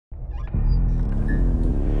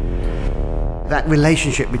That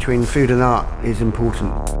relationship between food and art is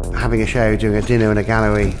important. Having a show, doing a dinner in a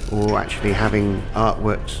gallery, or actually having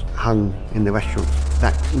artworks hung in the restaurant,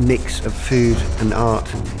 that mix of food and art,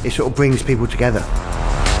 it sort of brings people together.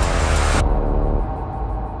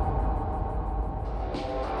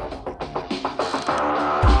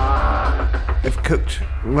 I've cooked,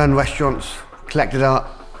 run restaurants, collected art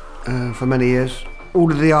for many years. All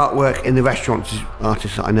of the artwork in the restaurants is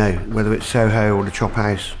artists that I know, whether it's Soho or the Chop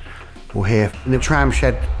House or here. In the tram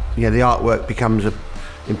shed, the artwork becomes an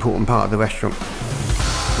important part of the restaurant.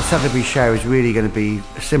 The Sotheby's show is really going to be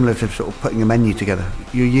similar to sort of putting a menu together.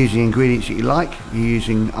 You're using ingredients that you like, you're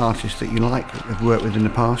using artists that you like, that have worked with in the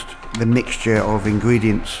past. The mixture of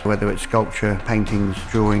ingredients, whether it's sculpture, paintings,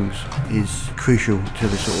 drawings, is crucial to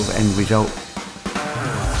the sort of end result.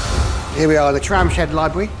 Here we are in the tram shed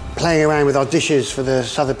library, playing around with our dishes for the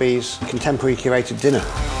Sotheby's contemporary curated dinner.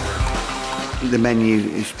 The menu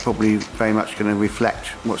is probably very much going to reflect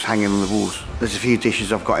what's hanging on the walls. There's a few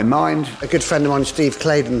dishes I've got in mind. A good friend of mine, Steve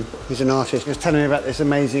Claydon, who's an artist, was telling me about this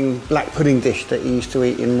amazing black pudding dish that he used to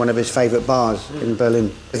eat in one of his favourite bars in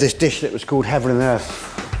Berlin. This dish that was called Heaven and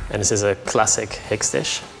Earth. And this is a classic Hicks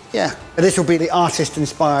dish? Yeah, but this will be the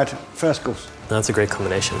artist-inspired first course. That's a great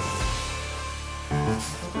combination.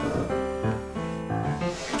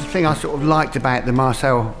 The thing I sort of liked about the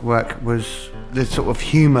Marcel work was the sort of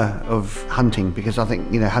humour of hunting, because I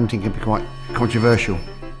think, hunting can be quite controversial.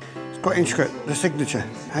 It's quite intricate, the signature.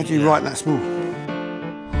 How do you write that small?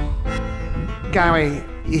 Gary,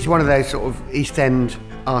 he's one of those sort of East End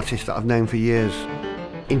artists that I've known for years.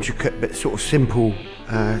 Intricate but sort of simple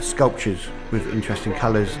sculptures with interesting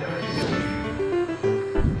colours.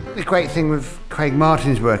 The great thing with Craig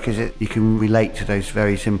Martin's work is that you can relate to those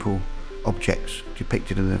very simple objects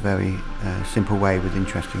depicted in a very simple way with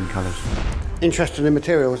interesting colours. Interesting in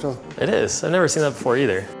material as well. It is. I've never seen that before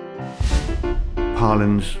either.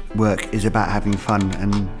 Harlan's work is about having fun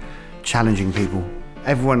and challenging people.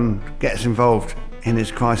 Everyone gets involved in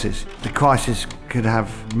his crisis. The crisis could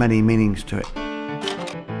have many meanings to it.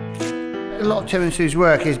 A lot of Tim and Sue's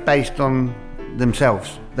work is based on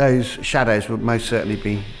themselves. Those shadows would most certainly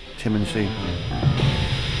be Tim and Sue.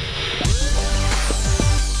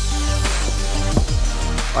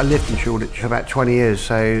 I lived in Shoreditch for about 20 years,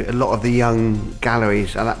 so a lot of the young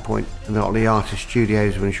galleries at that point, and a lot of the artist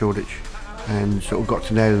studios were in Shoreditch, and sort of got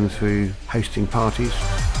to know them through hosting parties.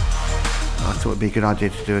 I thought it'd be a good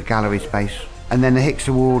idea to do a gallery space. And then the Hicks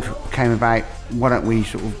Award came about. Why don't we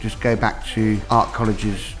sort of just go back to art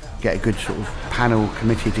colleges, get a good sort of panel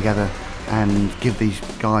committee together and give these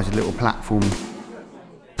guys a little platform.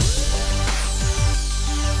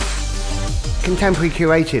 Contemporary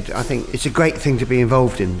curated, I think it's a great thing to be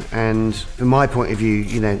involved in, and from my point of view,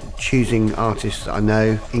 choosing artists that I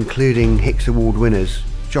know, including Hicks Award winners.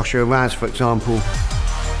 Joshua Raz, for example.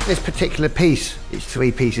 This particular piece, it's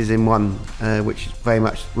 3 pieces in one, which very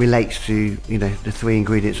much relates to, the 3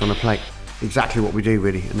 ingredients on a plate. Exactly what we do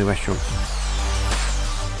really in the restaurant.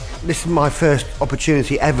 This is my first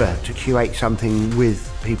opportunity ever to curate something with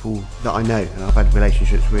people that I know and I've had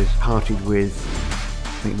relationships with, partied with.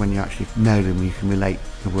 I think when you actually know them, you can relate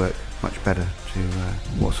the work much better to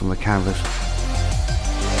what's on the canvas.